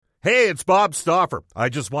Hey, it's Bob Stauffer. I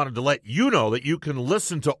just wanted to let you know that you can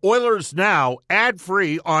listen to Oilers Now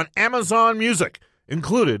ad-free on Amazon Music,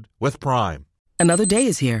 included with Prime. Another day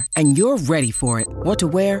is here, and you're ready for it. What to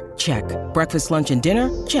wear? Check. Breakfast, lunch, and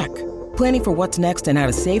dinner? Check. Planning for what's next and how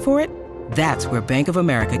to save for it? That's where Bank of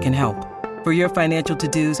America can help. For your financial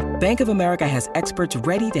to-dos, Bank of America has experts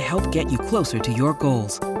ready to help get you closer to your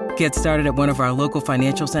goals. Get started at one of our local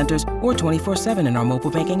financial centers or 24/7 in our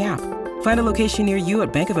mobile banking app. Find a location near you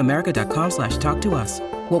at bankofamerica.com/talktous.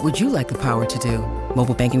 What would you like the power to do?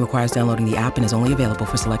 Mobile banking requires downloading the app and is only available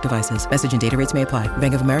for select devices. Message and data rates may apply.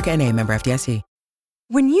 Bank of America N.A., member FDIC.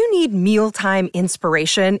 When you need mealtime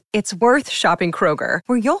inspiration, it's worth shopping Kroger,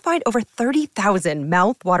 where you'll find over 30,000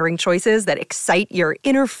 mouth-watering choices that excite your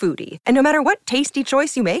inner foodie. And no matter what tasty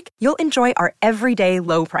choice you make, you'll enjoy our everyday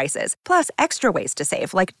low prices, plus extra ways to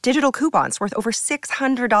save, like digital coupons worth over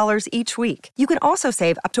 $600 each week. You can also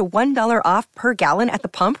save up to $1 off per gallon at the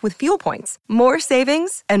pump with fuel points. More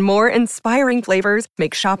savings and more inspiring flavors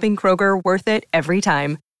make shopping Kroger worth it every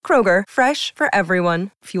time. Kroger, fresh for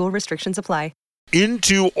everyone. Fuel restrictions apply.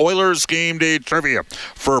 Into Oilers game day trivia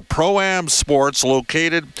for Pro-Am Sports,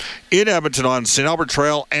 located in Edmonton on St. Albert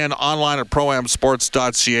Trail and online at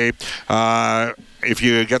proamsports.ca. If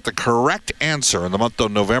you get the correct answer in the month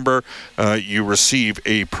of November, you receive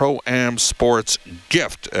a Pro-Am Sports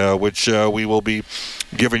gift, which we will be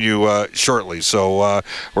giving you shortly. So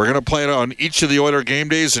we're going to play it on each of the Oiler game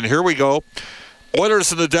days, and here we go.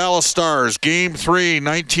 Oilers and the Dallas Stars, Game 3,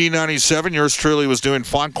 1997. Yours truly was doing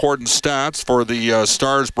font cordon stats for the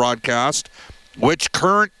Stars broadcast. Which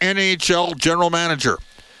current NHL general manager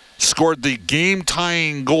scored the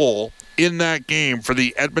game-tying goal in that game for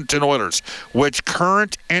the Edmonton Oilers? Which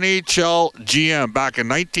current NHL GM back in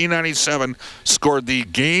 1997 scored the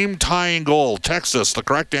game-tying goal? Text us the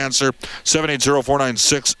correct answer,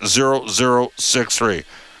 780-496-0063.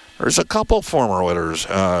 There's a couple former Oilers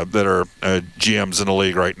that are GMs in the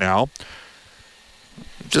league right now.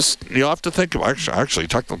 Just, you'll have to think of, actually,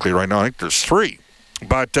 technically right now, I think there's 3.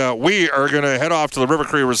 But we are going to head off to the River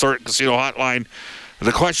Cree Resort and Casino Hotline.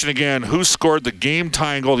 The question again, who scored the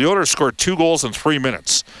game-tying goal? The Oilers scored 2 goals in 3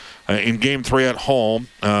 minutes in Game 3 at home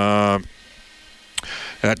at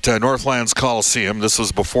Northlands Coliseum. This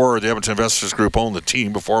was before the Edmonton Investors Group owned the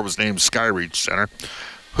team, before it was named Skyreach Center.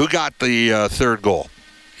 Who got the third goal?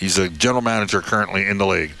 He's a general manager currently in the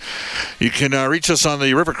league. You can reach us on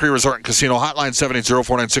the River Cree Resort and Casino Hotline,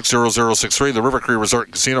 780-496-0063. The River Cree Resort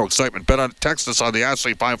and Casino Excitement. Text us on the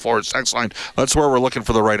Ashley Fine Floors text line. That's where we're looking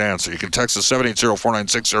for the right answer. You can text us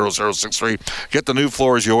 780-496-0063. Get the new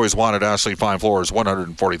floors you always wanted. Ashley Fine Floors,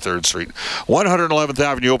 143rd Street. 111th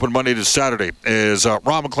Avenue, open Monday to Saturday. Is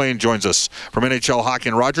Ron MacLean joins us from NHL Hockey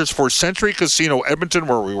and Rogers for Century Casino Edmonton,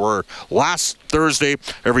 where we were last Thursday.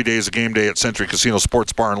 Every day is a game day at Century Casino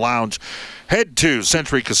Sports Bar and Lounge. Head to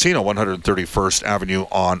Century Casino, 131st Avenue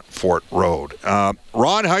on Fort Road.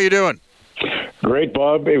 Ron, how you doing? Great,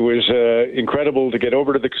 Bob. It was incredible to get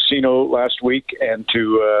over to the casino last week and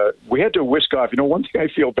we had to whisk off. You know, one thing I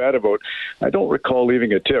feel bad about, I don't recall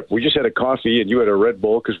leaving a tip. We just had a coffee and you had a Red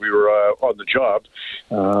Bull because we were on the job,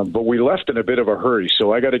 but we left in a bit of a hurry.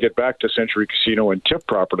 So I got to get back to Century Casino and tip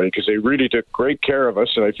properly because they really took great care of us,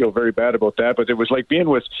 and I feel very bad about that. But it was like being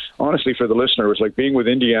with, honestly, for the listener, it was like being with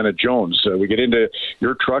Indiana Jones. We get into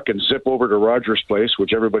your truck and zip over to Rogers Place,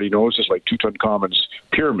 which everybody knows is like Tutankhamun's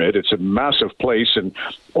pyramid. It's a massive place, and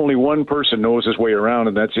only one person knows his way around,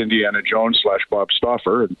 and that's Indiana Jones / Bob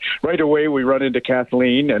Stauffer. And right away we run into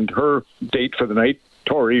Kathleen and her date for the night,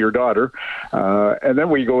 Tori, your daughter, and then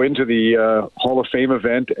we go into the Hall of Fame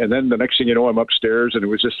event, and then the next thing you know, I'm upstairs, and it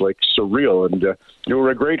was just like surreal, and you were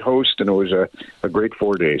a great host, and it was a great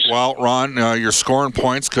 4 days. Well, Ron, you're scoring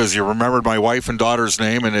points because you remembered my wife and daughter's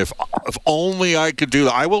name, and if only I could do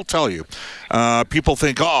that. I will tell you, people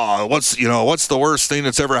think, what's the worst thing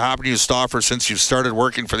that's ever happened to you, Stauffer, since you started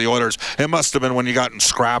working for the Oilers? It must have been when you got in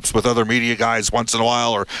scraps with other media guys once in a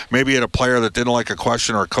while, or maybe you had a player that didn't like a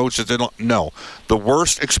question or a coach that didn't. No, the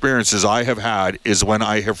worst experiences I have had is when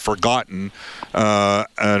I have forgotten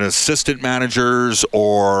an assistant manager's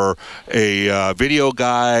or a video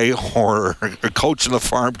guy or a coach in the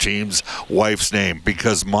farm team's wife's name,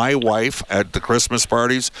 because my wife at the Christmas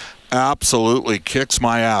parties absolutely kicks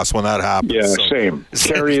my ass when that happens. Yeah, same.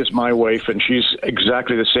 Carrie is my wife, and she's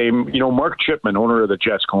exactly the same. You know, Mark Chipman, owner of the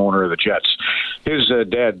Jets, co-owner of the Jets, his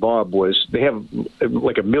dad, Bob, they have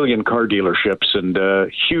like 1 million car dealerships and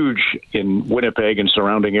huge in Winnipeg and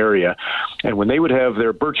surrounding area. And when they would have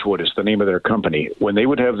their, Birchwood is the name of their company, when they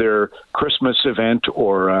would have their Christmas event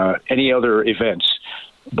or any other events,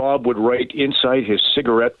 Bob would write inside his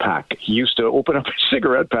cigarette pack. He used to open up his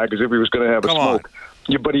cigarette pack as if he was going to have a smoke.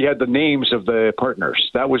 Yeah, but he had the names of the partners.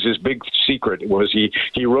 That was his big secret. Was he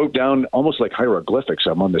wrote down almost like hieroglyphics.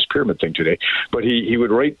 I'm on this pyramid thing today, but he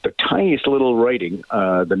would write the tiniest little writing,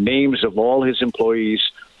 the names of all his employees,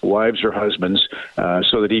 wives or husbands,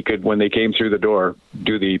 so that he could, when they came through the door,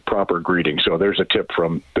 do the proper greeting. So there's a tip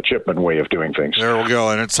from the Chipman way of doing things. There we go.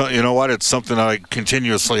 And it's, you know what? It's something that I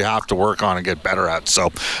continuously have to work on and get better at.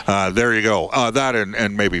 So there you go. That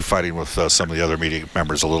and maybe fighting with some of the other media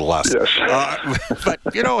members a little less. Yes. But,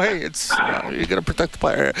 you know, hey, it's you got to protect the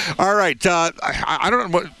player. All right. I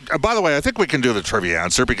don't know. By the way, I think we can do the trivia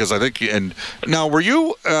answer because I think, and now were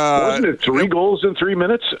you... wasn't it 3 goals in 3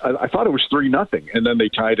 minutes? I thought it was 3-0, and then they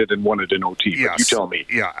tied it and won it in OT. Yes. But you tell me.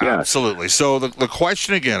 Yeah, absolutely. So the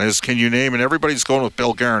question again is, can you name, and everybody's going with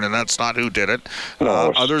Bill Guerin, and that's not who did it.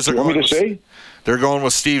 Others are going with... They're going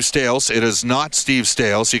with Steve Stales. It is not Steve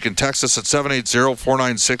Stales. You can text us at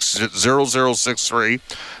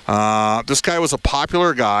 780-496-0063. This guy was a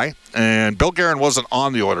popular guy, and Bill Guerin wasn't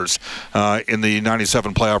on the Oilers in the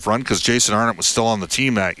 97 playoff run because Jason Arnott was still on the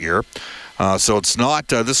team that year. So it's not,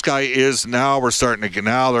 this guy is, now we're starting to get,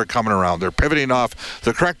 now they're coming around. They're pivoting off.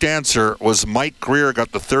 The correct answer was Mike Greer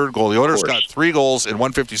got the 3rd goal. The Oilers got 3 goals in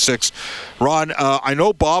 156. Ron, I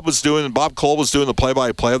know Bob Cole was doing the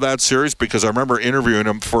play-by-play of that series because I remember interviewing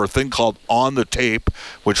him for a thing called On the Tape,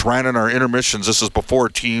 which ran in our intermissions. This is before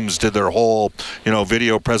teams did their whole,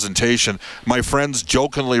 video presentation. My friends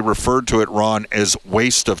jokingly referred to it, Ron, as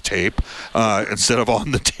waste of tape instead of On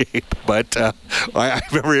the Tape. But I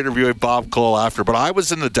remember interviewing Bob Cole after, but I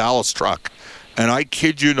was in the Dallas truck, and I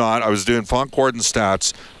kid you not, I was doing Foncourt and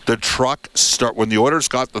stats. The truck when the Oilers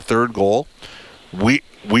got the 3rd goal, we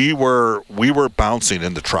were bouncing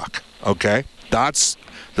in the truck. Okay, that's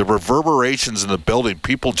the reverberations in the building.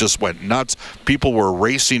 People just went nuts. People were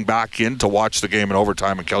racing back in to watch the game in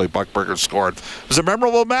overtime, and Kelly Buchberger scored. It was a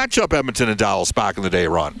memorable matchup, Edmonton and Dallas, back in the day,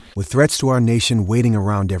 Ron. With threats to our nation waiting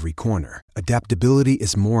around every corner, adaptability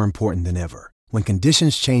is more important than ever. When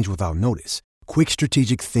conditions change without notice, quick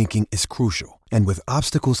strategic thinking is crucial. And with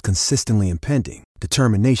obstacles consistently impending,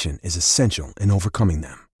 determination is essential in overcoming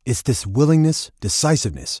them. It's this willingness,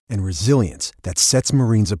 decisiveness, and resilience that sets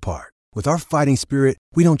Marines apart. With our fighting spirit,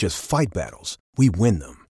 we don't just fight battles, we win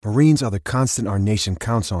them. Marines are the constant our nation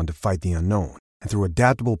counts on to fight the unknown. And through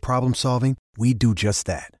adaptable problem solving, we do just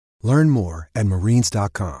that. Learn more at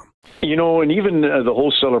Marines.com. And even the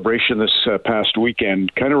whole celebration this past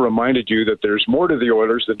weekend kind of reminded you that there's more to the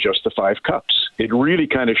Oilers than just the 5 cups. It really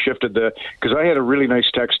kind of shifted because I had a really nice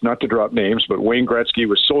text, not to drop names, but Wayne Gretzky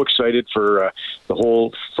was so excited for the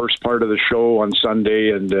whole first part of the show on Sunday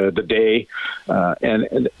and the day.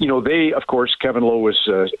 And they, of course, Kevin Lowe was,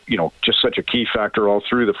 just such a key factor all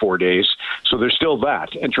through the 4 days. So there's still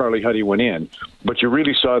that. And Charlie Huddy went in. But you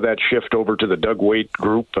really saw that shift over to the Doug Waite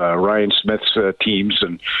group, Ryan Smith's teams,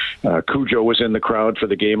 and Cujo was in the crowd for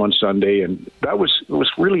the game on Sunday, and it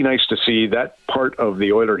was really nice to see that part of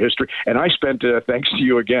the Oiler history. And I spent, thanks to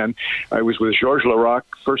you again, I was with Georges Laraque,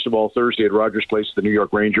 first of all, Thursday at Rogers Place, the New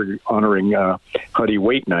York Ranger, honoring Huddy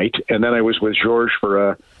Waite night, and then I was with Georges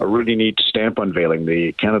for a really neat stamp unveiling,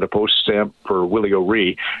 the Canada Post stamp for Willie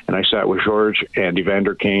O'Ree, and I sat with Georges and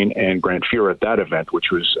Evander Kane and Grant Fuhr at that event,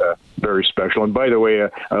 which was very special. And by the way,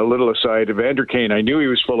 a little aside, Evander Kane, I knew he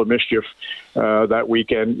was full of mischief that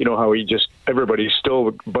weekend. You know how everybody's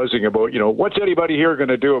still buzzing about, what's anybody here going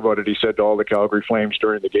to do about it, he said to all the Calgary Flames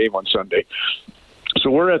during the game on Sunday. So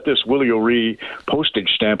we're at this Willie O'Ree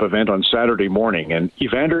postage stamp event on Saturday morning, and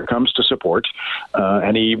Evander comes to support,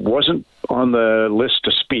 and he wasn't on the list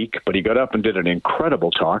to speak, but he got up and did an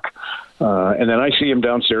incredible talk. And then I see him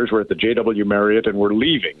downstairs. We're at the JW Marriott, and we're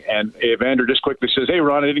leaving. And Evander just quickly says, "Hey,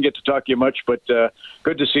 Ron, I didn't get to talk to you much, but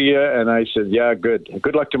good to see you." And I said, "Yeah, good.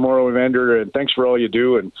 Good luck tomorrow, Evander, and thanks for all you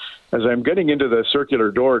do." And as I'm getting into the circular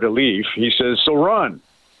door to leave, he says, "So, Ron,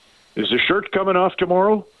 is the shirt coming off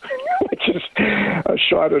tomorrow?" Which is a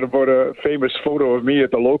shot at about a famous photo of me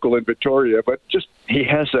at the local in Victoria. But just, he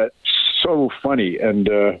has that so funny, and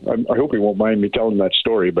I hope he won't mind me telling that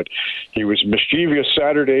story, but he was mischievous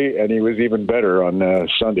Saturday, and he was even better on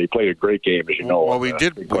Sunday. He played a great game, as you know. Well, we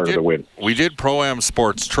did Pro-Am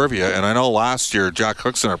Sports Trivia, and I know last year Jack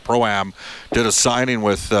Hookson at Pro-Am did a signing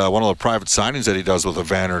with one of the private signings that he does with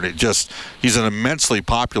Evander, and he's an immensely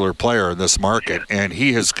popular player in this market, and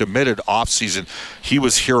he has committed off-season. He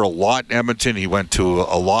was here a lot in Edmonton. He went to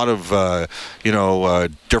a lot of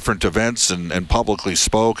different events and publicly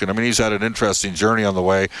spoke, and I mean, he's had had an interesting journey on the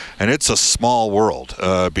way, and it's a small world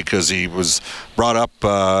because he was brought up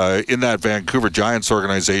in that Vancouver Giants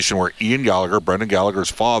organization where Ian Gallagher, Brendan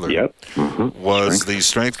Gallagher's father, was the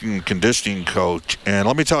strength and conditioning coach. And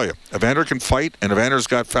let me tell you, Evander can fight, and Evander's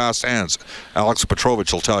got fast hands. Alex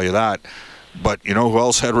Petrovich will tell you that. But you know who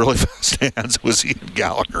else had really fast hands? It was Ian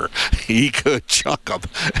Gallagher. He could chuck them.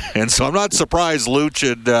 And so I'm not surprised Luch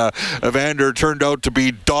and Evander turned out to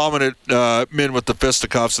be dominant men with the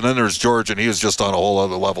fisticuffs. And then there's George, and he was just on a whole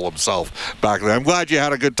other level himself back then. I'm glad you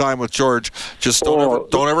had a good time with George. Just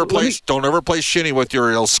don't ever play shinny with you,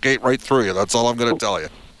 or he'll skate right through you. That's all I'm going to tell you.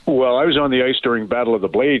 Well, I was on the ice during Battle of the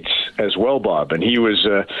Blades as well, Bob, and he was,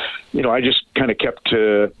 I just kind of kept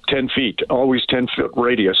 10 feet, always 10-foot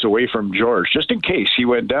radius away from George, just in case he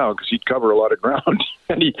went down, because he'd cover a lot of ground,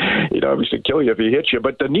 and he'd obviously kill you if he hit you.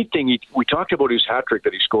 But the neat thing, we talked about his hat trick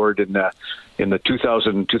that he scored in the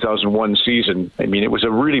 2000-2001 season. I mean, it was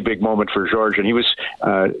a really big moment for George, and it was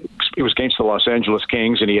against the Los Angeles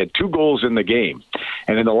Kings, and he had 2 goals in the game.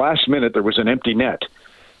 And in the last minute, there was an empty net.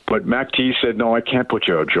 But Mac T said, no, I can't put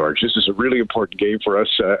you out, George. This is a really important game for us.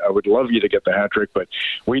 I would love you to get the hat trick, but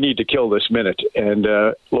we need to kill this minute. And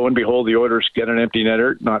lo and behold, the Oilers get an empty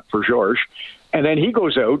netter, not for George. And then he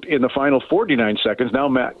goes out in the final 49 seconds. Now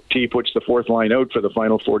Mac T puts the fourth line out for the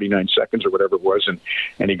final 49 seconds or whatever it was,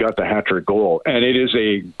 and he got the hat trick goal. And it is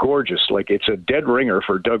a gorgeous, it's a dead ringer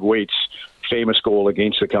for Doug Waite's famous goal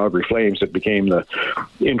against the Calgary Flames that became the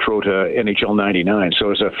intro to NHL 99. So it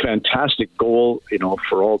was a fantastic goal,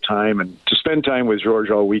 for all time. And to spend time with George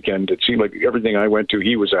all weekend, it seemed like everything I went to,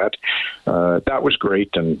 he was at. That was great.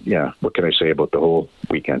 And, yeah, what can I say about the whole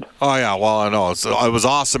weekend? Oh, yeah, well, I know. It was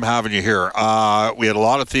awesome having you here. We had a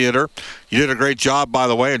lot of theater. You did a great job, by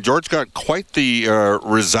the way, and George got quite the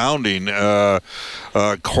resounding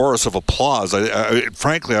chorus of applause.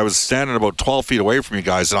 Frankly, I was standing about 12 feet away from you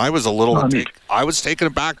guys, and I was I was taken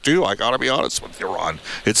aback, too. I got to be honest with you, Ron.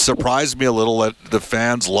 It surprised me a little that the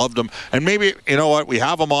fans loved him. And maybe, you know what, we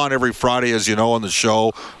have them on every Friday, as you know, on the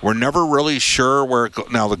show. We're never really sure where it goes.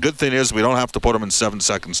 Now, the good thing is we don't have to put them in 7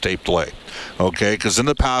 seconds tape delay, okay? Because in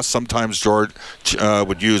the past, sometimes George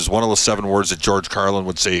would use one of the 7 words that George Carlin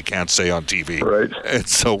would say you can't say on TV. Right. And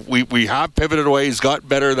so we have pivoted away. He's gotten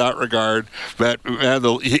better in that regard. But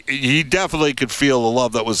he definitely could feel the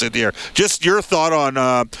love that was in the air. Just your thought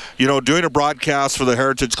on, doing a broadcast for the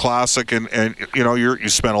Heritage Classic, and you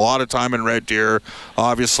spent a lot of time in Red Deer.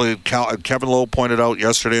 Obviously, Kevin Lowe pointed out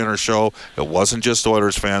yesterday on our show, it wasn't just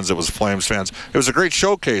Oilers fans, it was Flames fans. It was a great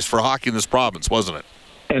showcase for hockey in this province, wasn't it?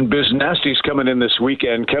 And Biz Nasty's coming in this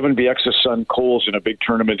weekend. Kevin Bieksa's son Cole's in a big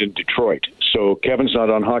tournament in Detroit. So Kevin's not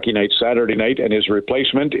on Hockey Night Saturday night, and his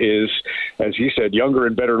replacement is, as he said, younger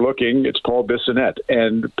and better looking. It's Paul Bissonnette.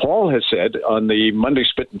 And Paul has said on the Monday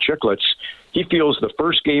Spit and Chicklets, he feels the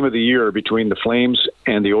first game of the year between the Flames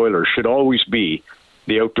and the Oilers should always be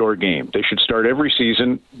the outdoor game. They should start every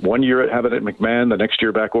season, 1 year have it at McMahon, the next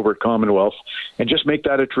year back over at Commonwealth, and just make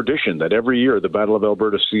that a tradition that every year the Battle of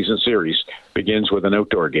Alberta season series begins with an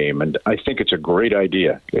outdoor game. And I think it's a great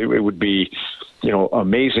idea. It would be,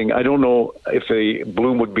 amazing. I don't know if the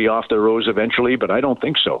bloom would be off the rose eventually, but I don't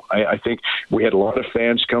think so. I think we had a lot of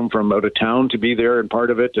fans come from out of town to be there and part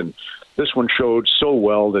of it, and this one showed so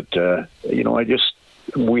well that,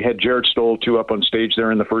 we had Jared Stoll, too, up on stage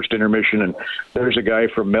there in the first intermission, and there's a guy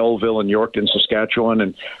from Melville and Yorkton, Saskatchewan,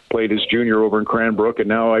 and played his junior over in Cranbrook, and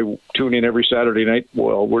now I tune in every Saturday night.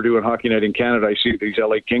 Well, we're doing Hockey Night in Canada. I see these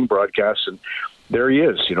LA King broadcasts, and there he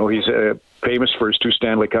is. He's famous for his 2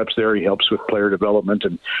 Stanley Cups there. He helps with player development,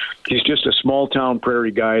 and he's just a small-town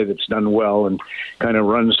prairie guy that's done well and kind of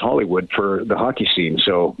runs Hollywood for the hockey scene.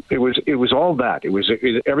 So it was all that. It was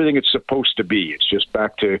everything it's supposed to be. It's just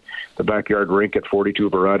back to the backyard rink at 42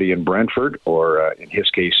 Barati in Brantford, or in his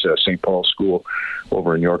case, St. Paul's School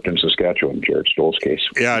over in Yorkton, Saskatchewan, Jared Stoll's case.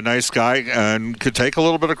 Yeah, nice guy, and could take a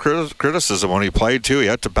little bit of criticism when he played, too. He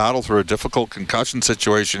had to battle through a difficult concussion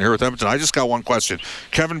situation here with Edmonton. I just got one question.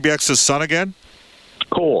 Kevin Bieksa's son again?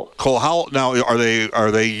 Cole, how now are they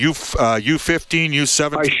U15,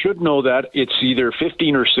 U17? I should know that. It's either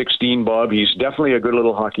 15 or 16, Bob. He's definitely a good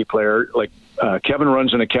little hockey player. Kevin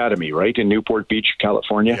runs an academy, right, in Newport Beach,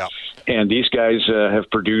 California. Yeah. And these guys have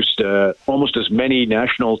produced almost as many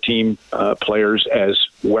national team players as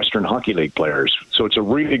Western Hockey League players. So it's a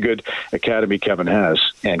really good academy Kevin has.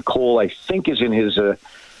 And Cole, I think, is in his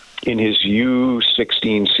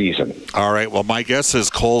U16 season. All right. Well, my guess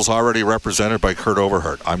is Cole's already represented by Kurt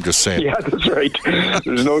Overhart. I'm just saying. Yeah, that's right.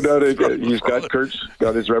 There's no doubt he's got Kurt's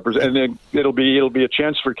got his represent, and then it'll be a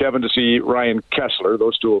chance for Kevin to see Ryan Kessler.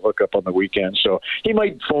 Those two will hook up on the weekend, so he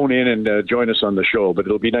might phone in and join us on the show. But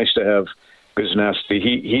it'll be nice to have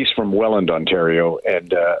He's from Welland, Ontario,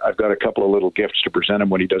 and I've got a couple of little gifts to present him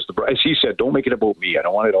when he does as he said, don't make it about me. I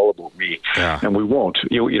don't want it all about me. Yeah. And we won't.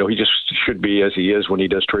 You know, he just should be as he is when he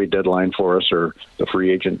does trade deadline for us or the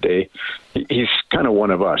free agent day. He's kind of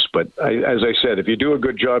one of us. But as I said, if you do a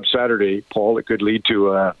good job Saturday, Paul, it could lead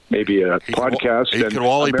to maybe a podcast and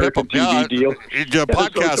American TV deal.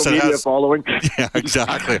 Podcast social media following. Yeah,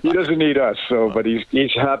 exactly. He doesn't need us, but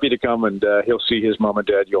he's happy to come, and he'll see his mom and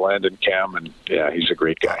dad, Yolanda and Cam, and yeah, he's a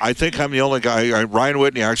great guy. I think I'm the only guy. Ryan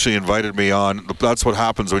Whitney actually invited me on. That's what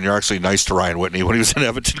happens when you're actually nice to Ryan Whitney when he was in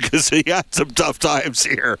Edmonton, because he had some tough times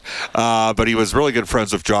here. But he was really good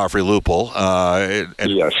friends with Joffrey Lupul.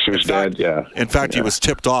 Yes, his dad, yeah. In fact, he was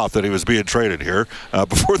tipped off that he was being traded here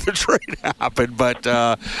before the trade happened. But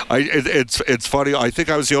it's funny. I think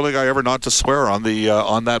I was the only guy ever not to swear on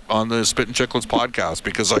the Spit and Chicklets podcast,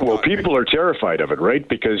 because people are terrified of it, right?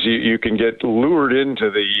 Because you can get lured into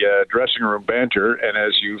the dressing room banter, and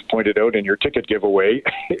as you've pointed out in your ticket giveaway,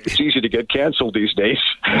 it's easy to get canceled these days.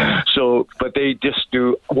 So, but they just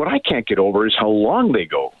do. What I can't get over is how long they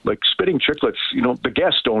go. Like Spitting Chicklets, you know, the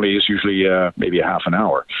guest only is usually maybe a half an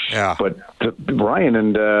hour. Yeah. But Ryan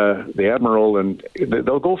and the Admiral, and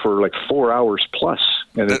they'll go for like 4 hours plus.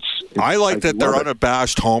 And I like that they're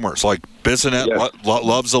unabashed homers. Like Bissonnette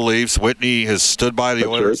loves the Leafs. Whitney has stood by the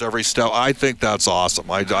Oilers every step. I think that's awesome.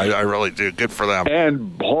 I really do. Good for them.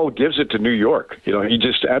 And Paul gives it to New York. You know, he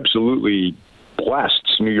just absolutely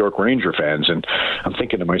blasts New York Ranger fans, and I'm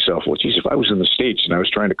thinking to myself, well, geez, if I was in the States and I was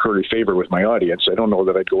trying to curry favor with my audience, I don't know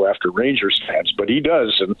that I'd go after Rangers fans, but he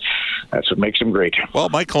does, and that's what makes him great. Well,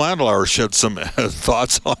 Mike Landauer shed some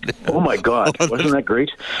thoughts on it. Oh my God, wasn't that great?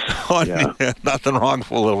 Yeah, nothing wrong with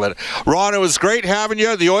a little bit. Ron, it was great having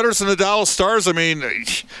you. The Oilers and the Dallas Stars, I mean,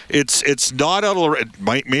 it's not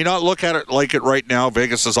it may not look at it like it right now.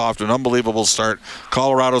 Vegas is off to an unbelievable start.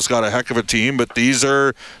 Colorado's got a heck of a team, but these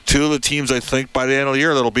are two of the teams, I think, by the end of the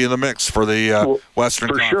year that'll be in the mix for the Western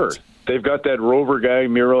Conference. For sure. They've got that Rover guy,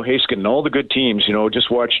 Miro Haskin, and all the good teams. You know, just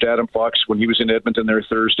watched Adam Fox when he was in Edmonton there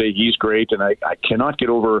Thursday. He's great, and I cannot get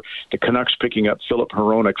over the Canucks picking up Philip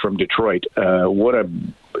Hronek from Detroit.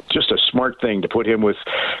 Just a smart thing to put him with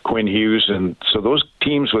Quinn Hughes. And so those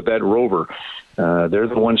teams with that Rover, they're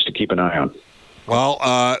the ones to keep an eye on.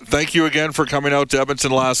 Well, thank you again for coming out to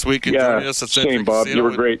Edmonton last week and joining us at Same, Bob. You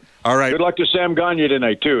were great. All right. Good luck to Sam Gagne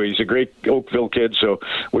tonight, too. He's a great Oakville kid, so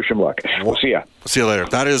wish him luck. We'll see ya. See you later.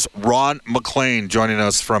 That is Ron MacLean joining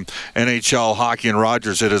us from NHL Hockey and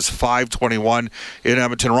Rogers. It is 5:21 in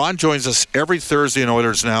Edmonton. Ron joins us every Thursday in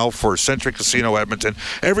Oilers Now for Century Casino Edmonton.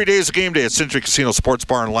 Every day is a game day at Century Casino Sports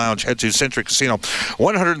Bar and Lounge. Head to Century Casino,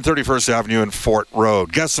 131st Avenue and Fort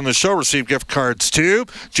Road. Guests on the show receive gift cards to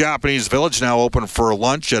Japanese Village, now open for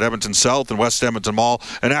lunch at Edmonton South and West Edmonton Mall.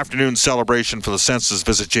 An afternoon celebration for the senses.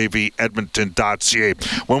 Visit jvedmonton.ca.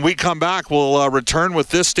 When we come back, we'll return with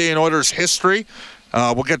This Day in Oilers History.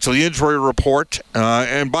 We'll get to the injury report.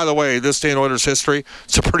 And by the way, this day in Oilers history,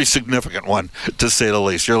 it's a pretty significant one, to say the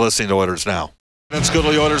least. You're listening to Oilers Now. Let's go to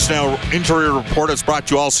the Oilers Now injury report. It's brought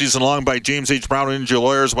to you all season long by James H. Brown Injury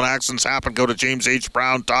Lawyers. When accidents happen, go to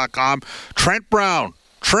jameshbrown.com. Trent Brown.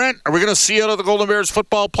 Trent, are we going to see you out of the Golden Bears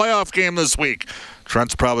football playoff game this week?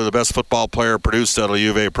 Trent's probably the best football player produced out of the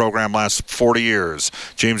U of A program last 40 years.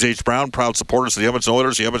 James H. Brown, proud supporters of the Edmonton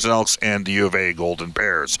Oilers, the Edmonton Elks, and the U of A Golden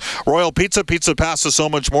Bears. Royal Pizza, pizza pasta, so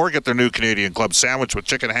much more. Get their new Canadian Club sandwich with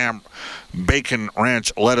chicken, ham, bacon,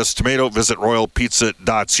 ranch, lettuce, tomato. Visit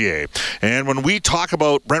royalpizza.ca. And when we talk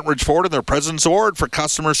about Brentridge Ford and their President's Award for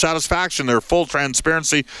customer satisfaction, their full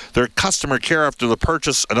transparency, their customer care after the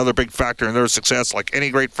purchase, another big factor in their success, like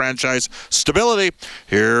any great franchise, stability.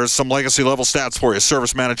 Here's some legacy level stats for you.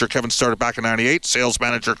 Service manager Kevin started back in 98. Sales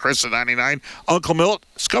manager Chris in 99. Uncle Milt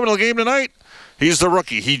is coming to the game tonight. He's the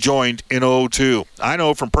rookie. He joined in 2002. I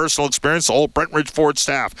know from personal experience, the whole Brentridge Ford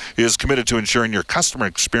staff is committed to ensuring your customer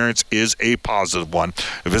experience is a positive one.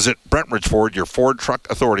 Visit Brentridge Ford, your Ford truck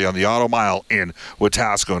authority on the Auto Mile in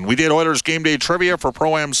Wetaskiwin. And we did Oilers Game Day Trivia for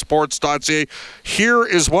ProAmSports.ca. Here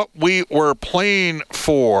is what we were playing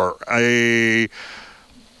for.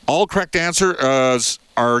 All correct answers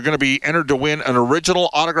are going to be entered to win an original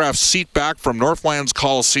autographed seat back from Northlands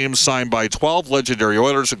Coliseum signed by 12 legendary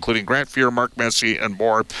Oilers, including Grant Fuhr, Mark Messier, and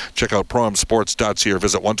more. Check out ProAmSports.ca or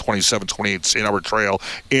visit 12728 St. Albert Trail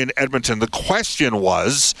in Edmonton. The question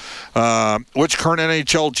was, which current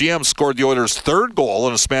NHL GM scored the Oilers' third goal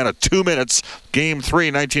in a span of 2 minutes, Game 3,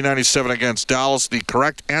 1997 against Dallas? The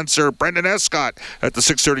correct answer, Brendan Escott at the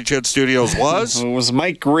 630 CHED Studios was? It was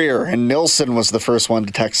Mike Greer, and Nilsson was the first one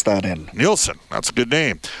to text that in. Nilsson, that's a good name.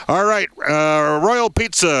 name. All right, Royal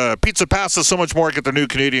Pizza, Pizza Pasta, so much more. Get their new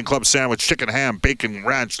Canadian Club sandwich, chicken, ham, bacon,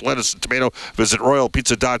 ranch, lettuce, and tomato. Visit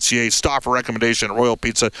royalpizza.ca. Stop for recommendation at Royal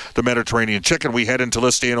Pizza, the Mediterranean chicken. We head into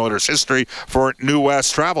Listian Oilers history for New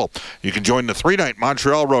West Travel. You can join the 3-night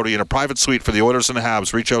Montreal roadie in a private suite for the Oilers and the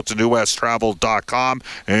Habs. Reach out to newwesttravel.com.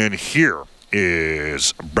 And here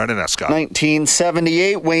is Brendan Escott.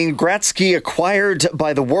 1978, Wayne Gretzky acquired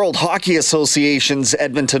by the World Hockey Association's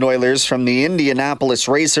Edmonton Oilers from the Indianapolis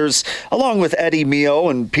Racers, along with Eddie Mio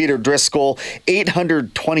and Peter Driscoll,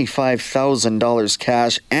 $825,000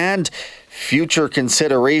 cash and future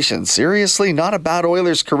consideration. Seriously, not a bad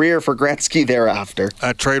Oilers career for Gretzky thereafter.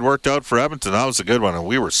 That trade worked out for Edmonton. That was a good one, and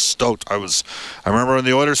we were stoked. I remember when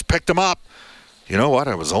the Oilers picked him up. You know what?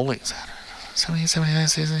 I was only... 79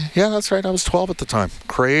 season. Yeah, that's right. I was 12 at the time.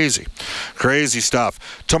 Crazy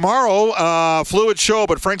stuff. Tomorrow, fluid show,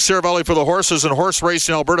 but Frank Saravelli for the horses and Horse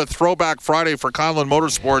Racing Alberta Throwback Friday for Conlon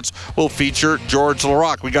Motorsports will feature George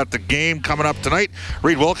Larocque. We got the game coming up tonight.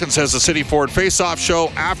 Reed Wilkins has the City Ford Face-Off show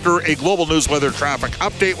after a global news weather traffic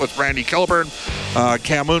update with Randy Kilburn.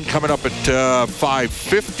 Camoon coming up at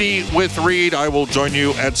 5:50 with Reed. I will join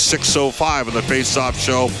you at 6:05 on the Face-Off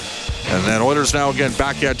show. And then Oilers Now again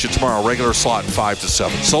back at you tomorrow. Regular slot 5 to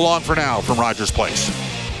 7. So long for now from Rogers Place.